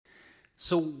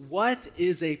So what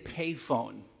is a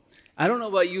payphone? I don't know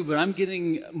about you, but I'm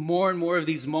getting more and more of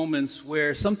these moments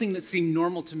where something that seemed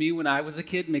normal to me when I was a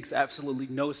kid makes absolutely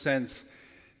no sense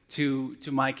to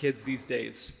my kids these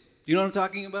days. You know what I'm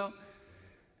talking about?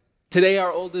 Today,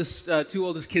 our two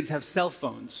oldest kids have cell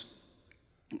phones,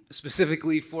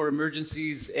 specifically for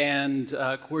emergencies and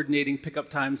coordinating pickup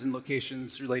times and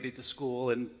locations related to school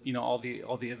and all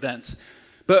the events.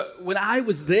 But when I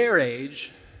was their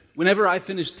age, whenever I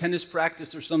finished tennis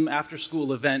practice or some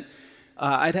after-school event,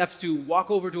 I'd have to walk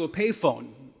over to a payphone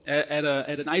at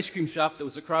an ice cream shop that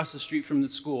was across the street from the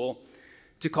school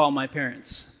to call my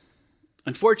parents.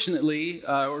 Unfortunately,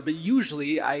 but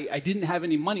usually, I didn't have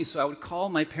any money, so I would call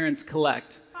my parents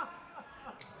collect.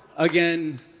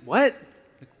 Again, what?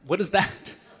 What is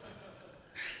that?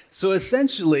 So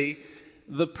essentially,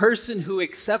 the person who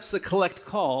accepts a collect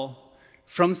call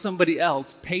from somebody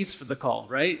else pays for the call,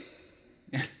 right?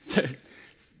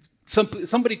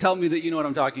 Somebody tell me that you know what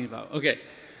I'm talking about. Okay.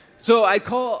 So I'd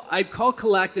call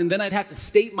collect, and then I'd have to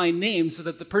state my name so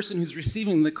that the person who's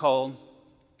receiving the call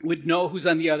would know who's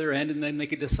on the other end, and then they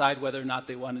could decide whether or not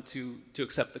they wanted to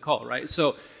accept the call, right?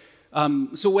 So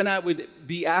when I would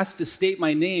be asked to state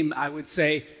my name, I would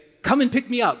say, "Come and pick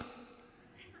me up."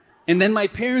 And then my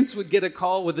parents would get a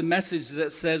call with a message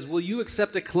that says, "Will you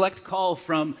accept a collect call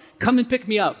from Come and Pick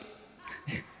Me Up?"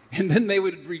 And then they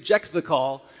would reject the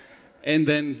call and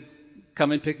then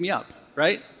come and pick me up,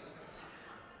 right?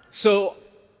 So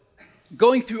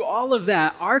going through all of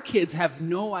that, our kids have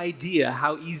no idea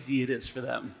how easy it is for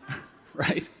them,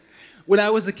 right? When I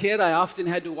was a kid, I often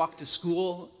had to walk to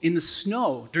school in the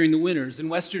snow during the winters. In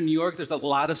Western New York, there's a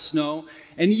lot of snow.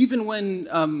 And even when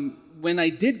I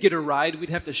did get a ride, we'd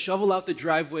have to shovel out the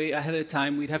driveway ahead of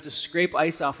time. We'd have to scrape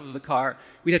ice off of the car.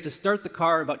 We'd have to start the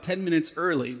car about 10 minutes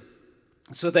early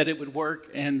so that it would work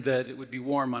and that it would be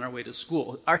warm on our way to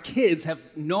school. Our kids have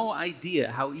no idea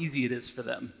how easy it is for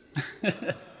them.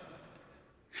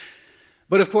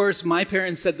 But of course, my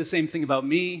parents said the same thing about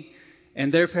me,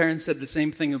 and their parents said the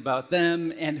same thing about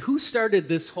them. And who started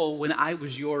this whole "when I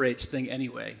was your age" thing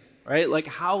anyway, right? Like,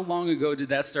 how long ago did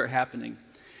that start happening?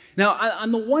 Now,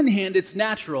 on the one hand, it's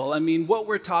natural. I mean, what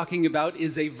we're talking about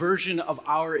is a version of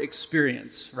our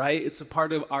experience, right? It's a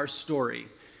part of our story,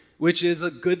 which is a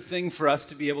good thing for us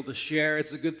to be able to share.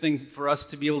 It's a good thing for us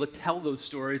to be able to tell those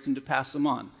stories and to pass them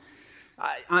on.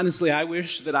 Honestly, I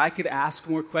wish that I could ask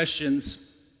more questions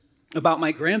about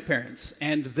my grandparents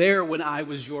and their "when I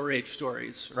was your age"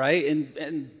 stories, right?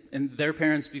 And their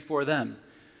parents before them.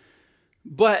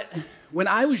 But when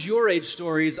I was your age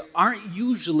stories aren't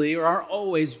usually or aren't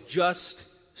always just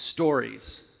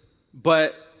stories,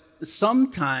 but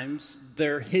sometimes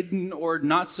they're hidden or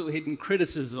not so hidden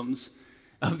criticisms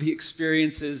of the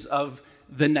experiences of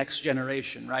the next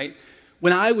generation, right?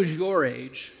 When I was your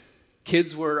age,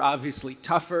 kids were obviously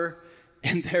tougher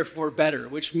and therefore better,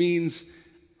 which means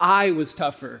I was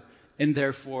tougher and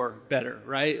therefore better,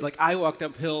 right? Like, I walked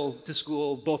uphill to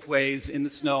school both ways in the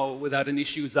snow without any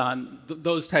shoes on,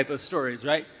 those type of stories,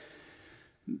 right?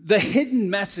 The hidden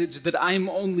message that I'm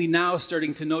only now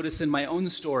starting to notice in my own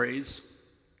stories,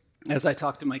 as I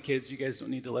talk to my kids, you guys don't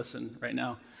need to listen right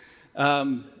now,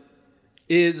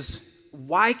 is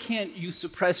why can't you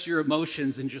suppress your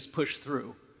emotions and just push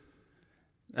through?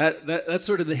 That's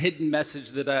sort of the hidden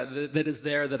message that is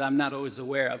there that I'm not always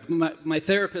aware of. My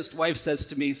therapist wife says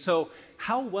to me, "So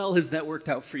how well has that worked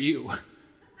out for you?"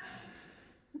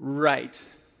 Right.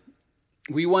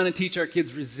 We want to teach our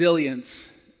kids resilience,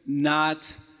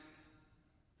 not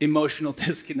emotional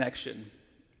disconnection.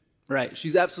 Right.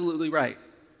 She's absolutely right.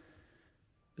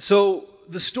 So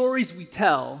the stories we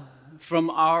tell from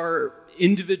our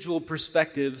individual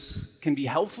perspectives can be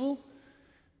helpful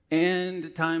and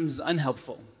at times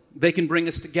unhelpful. They can bring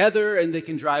us together and they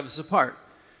can drive us apart,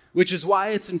 which is why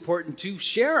it's important to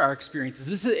share our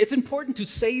experiences. It's important to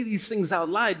say these things out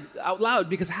loud,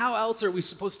 because how else are we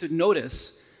supposed to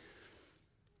notice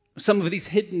some of these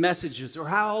hidden messages, or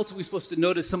how else are we supposed to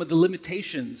notice some of the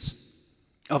limitations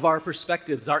of our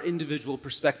perspectives, our individual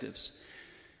perspectives?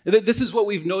 This is what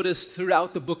we've noticed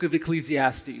throughout the book of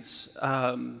Ecclesiastes.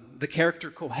 The character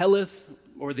Koheleth,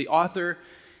 or the author,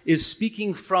 is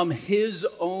speaking from his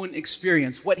own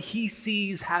experience, what he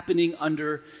sees happening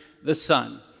under the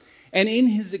sun. And in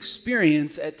his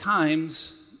experience, at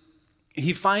times,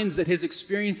 he finds that his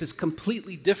experience is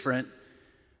completely different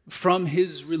from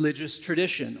his religious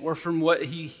tradition or from what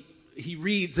he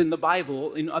reads in the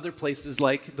Bible in other places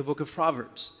like the book of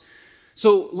Proverbs.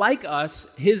 So, like us,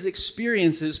 his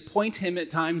experiences point him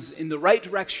at times in the right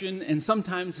direction, and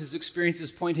sometimes his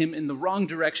experiences point him in the wrong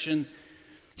direction.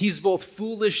 He's both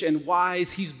foolish and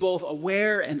wise. He's both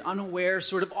aware and unaware,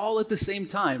 sort of all at the same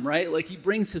time, right? Like he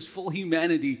brings his full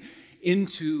humanity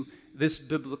into this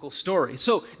biblical story.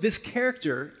 So this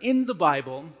character in the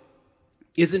Bible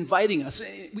is inviting us.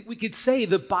 We could say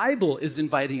the Bible is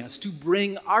inviting us to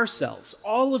bring ourselves,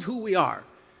 all of who we are,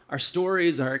 our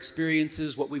stories, our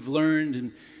experiences, what we've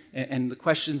learned, and the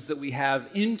questions that we have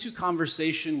into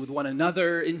conversation with one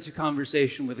another, into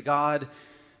conversation with God,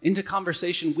 into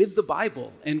conversation with the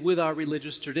Bible and with our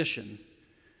religious tradition.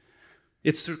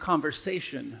 It's through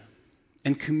conversation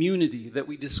and community that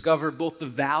we discover both the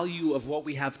value of what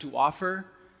we have to offer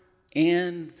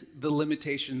and the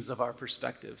limitations of our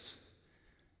perspectives.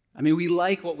 I mean, we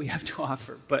like what we have to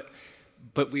offer,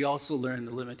 but we also learn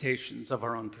the limitations of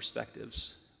our own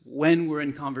perspectives when we're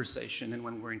in conversation and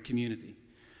when we're in community.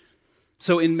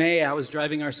 So in May, I was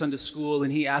driving our son to school,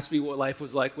 and he asked me what life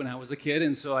was like when I was a kid,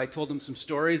 and so I told him some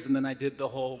stories, and then I did the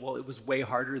whole, well, it was way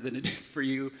harder than it is for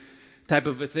you type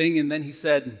of a thing, and then he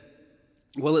said,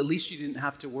 well, at least you didn't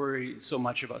have to worry so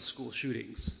much about school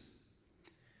shootings.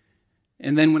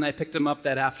 And then when I picked him up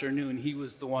that afternoon, he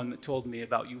was the one that told me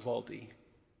about Uvalde.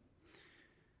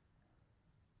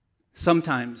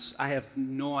 Sometimes I have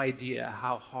no idea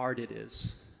how hard it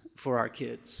is for our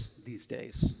kids these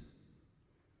days.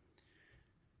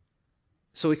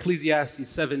 So Ecclesiastes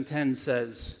 7:10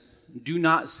 says, "Do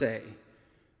not say,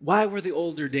 'Why were the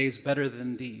older days better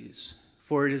than these?'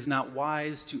 For it is not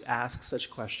wise to ask such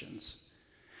questions."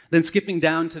 Then skipping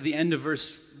down to the end of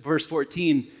verse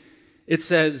 14, it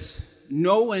says,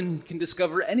 "No one can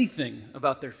discover anything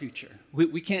about their future."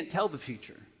 We can't tell the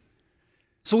future.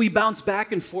 So we bounce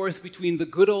back and forth between the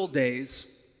good old days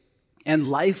and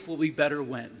life will be better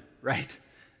when, right?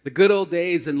 The good old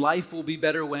days and life will be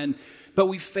better when, but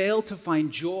we fail to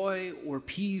find joy or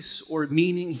peace or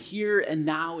meaning here and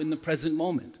now in the present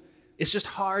moment. It's just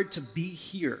hard to be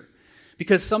here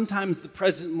because sometimes the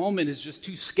present moment is just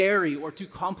too scary or too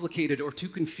complicated or too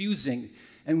confusing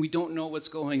and we don't know what's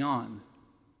going on.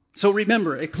 So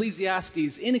remember, in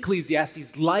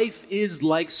Ecclesiastes, life is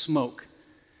like smoke.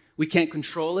 We can't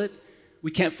control it.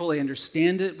 We can't fully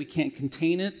understand it. We can't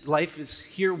contain it. Life is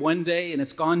here one day and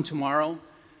it's gone tomorrow.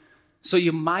 So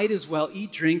you might as well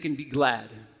eat, drink, and be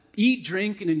glad. Eat,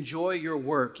 drink, and enjoy your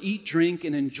work. Eat, drink,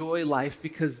 and enjoy life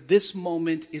because this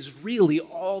moment is really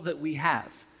all that we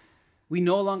have. We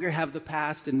no longer have the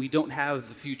past and we don't have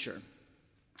the future.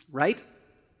 Right?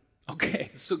 Okay,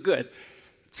 so good.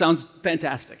 Sounds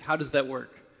fantastic. How does that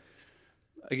work?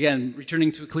 Again,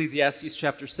 returning to Ecclesiastes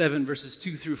chapter 7, verses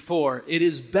 2 through 4, "It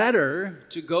is better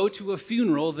to go to a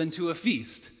funeral than to a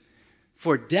feast,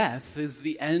 for death is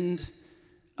the end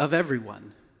of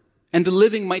everyone, and the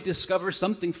living might discover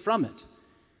something from it.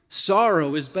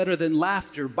 Sorrow is better than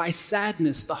laughter. By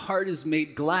sadness the heart is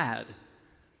made glad."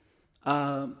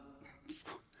 So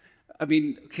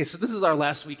this is our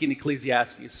last week in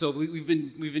Ecclesiastes. So we've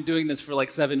been doing this for like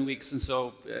 7 weeks, and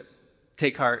so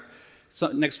take heart. So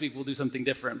next week we'll do something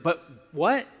different. But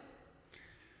what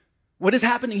is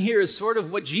happening here is sort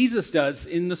of what Jesus does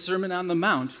in the Sermon on the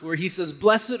Mount, where he says,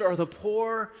 "Blessed are the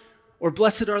poor," or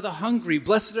 "Blessed are the hungry.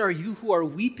 Blessed are you who are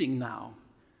weeping now.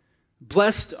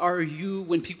 Blessed are you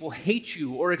when people hate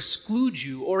you or exclude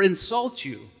you or insult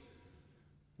you."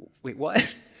 Wait,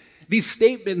 what? These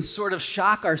statements sort of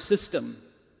shock our system.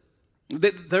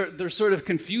 They're sort of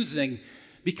confusing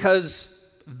because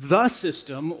the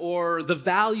system or the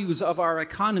values of our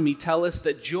economy tell us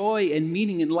that joy and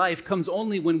meaning in life comes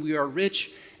only when we are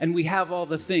rich and we have all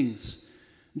the things.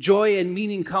 Joy and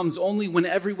meaning comes only when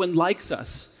everyone likes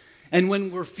us and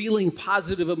when we're feeling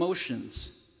positive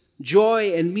emotions.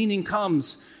 Joy and meaning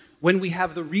comes when we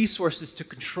have the resources to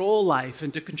control life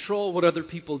and to control what other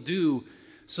people do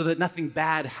so that nothing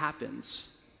bad happens.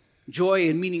 Joy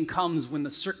and meaning comes when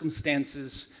the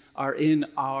circumstances are in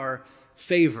our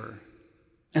favor.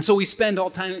 And so we spend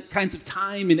all kinds of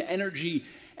time and energy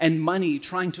and money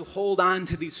trying to hold on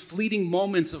to these fleeting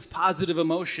moments of positive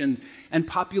emotion and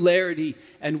popularity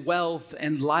and wealth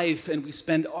and life, and we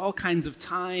spend all kinds of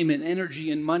time and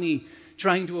energy and money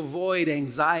trying to avoid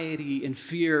anxiety and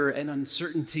fear and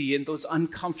uncertainty and those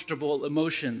uncomfortable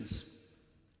emotions.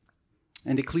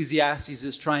 And Ecclesiastes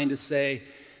is trying to say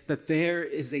that there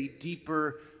is a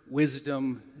deeper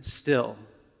wisdom still.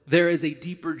 There is a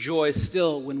deeper joy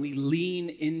still when we lean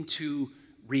into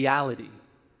reality.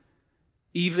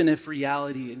 Even if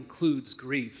reality includes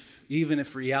grief, even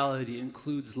if reality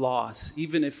includes loss,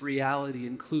 even if reality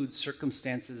includes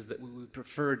circumstances that we would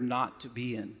prefer not to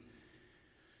be in.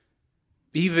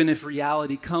 Even if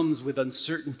reality comes with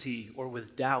uncertainty or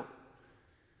with doubt,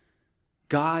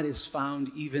 God is found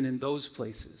even in those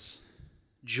places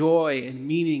Joy and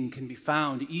meaning can be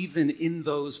found even in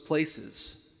those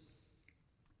places.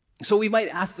 So we might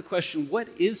ask the question, what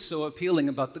is so appealing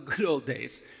about the good old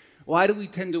days? Why do we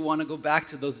tend to want to go back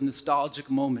to those nostalgic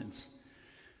moments?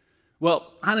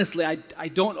 Well, honestly, I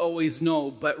don't always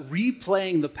know, but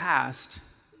replaying the past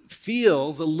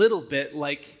feels a little bit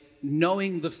like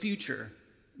knowing the future.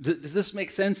 Does this make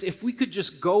sense? If we could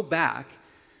just go back,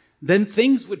 then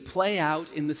things would play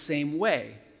out in the same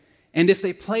way. And if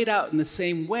they played out in the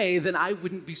same way, then I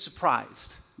wouldn't be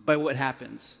surprised by what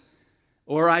happens.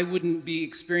 Or I wouldn't be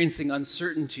experiencing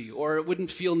uncertainty, or it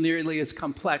wouldn't feel nearly as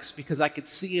complex because I could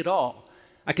see it all.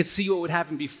 I could see what would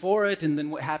happen before it, and then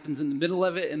what happens in the middle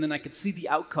of it, and then I could see the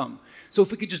outcome. So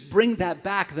if we could just bring that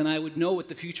back, then I would know what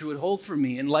the future would hold for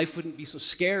me, and life wouldn't be so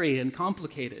scary and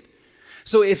complicated.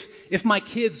 So if my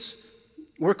kids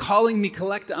were calling me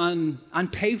collect on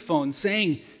payphone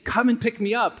saying, come and pick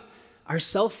me up, our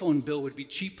cell phone bill would be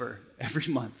cheaper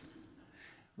every month,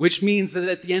 which means that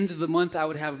at the end of the month I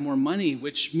would have more money,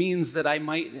 which means that I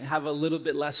might have a little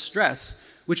bit less stress,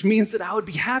 which means that I would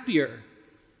be happier.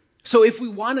 So if we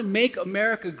want to make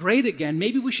America great again,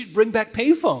 maybe we should bring back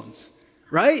payphones,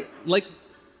 right? Like,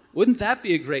 wouldn't that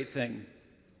be a great thing?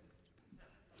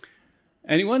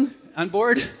 Anyone on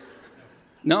board?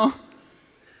 No?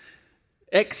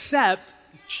 Except,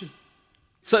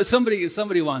 so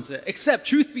somebody wants it. Except,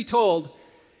 truth be told,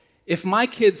 if my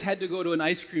kids had to go to an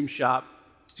ice cream shop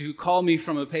to call me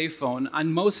from a payphone,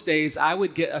 on most days I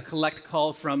would get a collect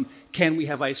call from, can we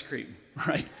have ice cream,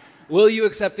 right? Will you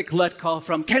accept a collect call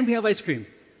from, can we have ice cream?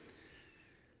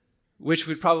 Which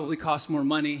would probably cost more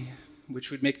money,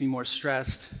 which would make me more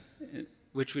stressed,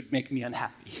 which would make me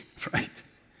unhappy, right?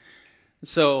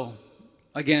 So,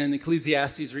 again,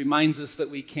 Ecclesiastes reminds us that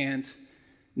we can't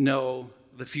know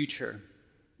the future.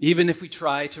 Even if we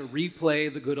try to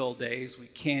replay the good old days, we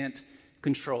can't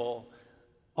control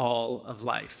all of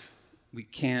life. We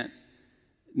can't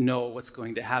know what's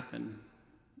going to happen.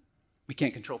 We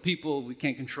can't control people. We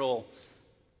can't control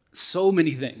so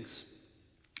many things.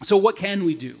 So what can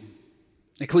we do?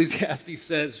 Ecclesiastes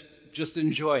says, just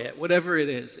enjoy it, whatever it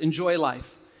is. Enjoy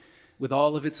life with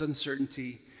all of its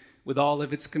uncertainty, with all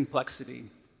of its complexity,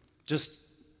 just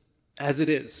as it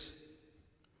is.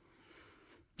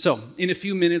 So, in a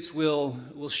few minutes,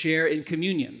 we'll share in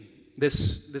communion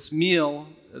this meal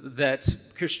that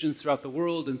Christians throughout the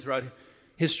world and throughout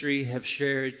history have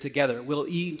shared together. We'll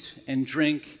eat and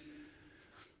drink.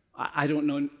 I don't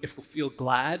know if we'll feel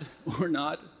glad or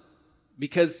not,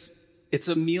 because it's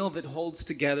a meal that holds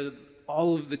together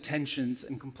all of the tensions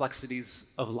and complexities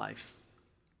of life.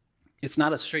 It's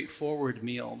not a straightforward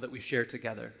meal that we share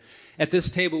together. At this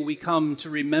table, we come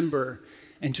to remember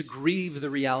and to grieve the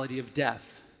reality of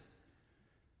death.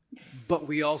 But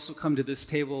we also come to this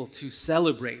table to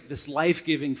celebrate this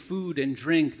life-giving food and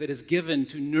drink that is given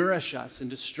to nourish us and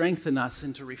to strengthen us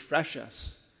and to refresh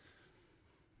us.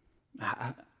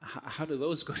 How do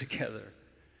those go together?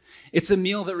 It's a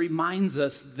meal that reminds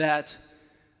us that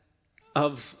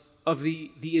of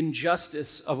the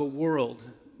injustice of a world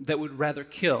that would rather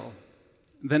kill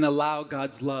than allow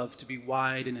God's love to be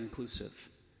wide and inclusive.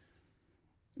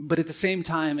 But at the same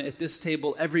time, at this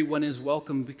table, everyone is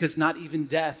welcome because not even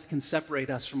death can separate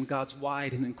us from God's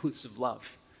wide and inclusive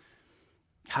love.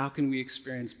 How can we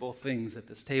experience both things at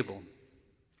this table?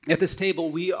 At this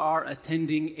table, we are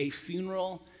attending a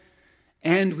funeral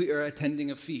and we are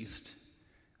attending a feast.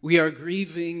 We are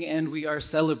grieving and we are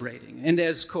celebrating. And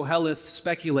as Koheleth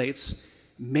speculates,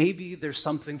 maybe there's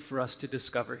something for us to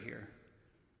discover here.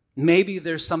 Maybe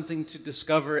there's something to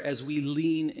discover as we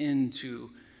lean into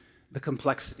the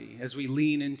complexity, as we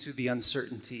lean into the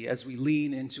uncertainty, as we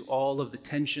lean into all of the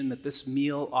tension that this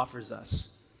meal offers us.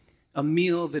 A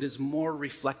meal that is more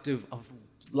reflective of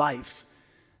life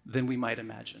than we might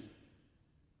imagine.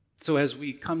 So as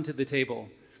we come to the table,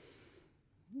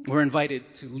 we're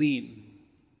invited to lean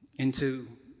into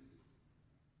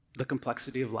the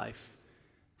complexity of life,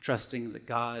 trusting that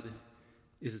God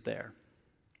is there,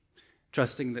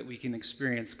 trusting that we can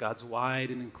experience God's wide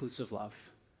and inclusive love.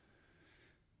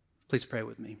 Please pray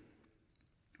with me.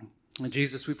 And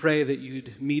Jesus, we pray that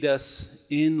you'd meet us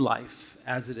in life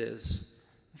as it is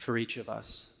for each of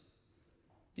us.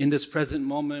 In this present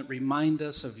moment, remind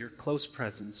us of your close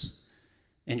presence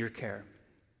and your care.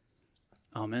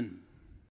 Amen.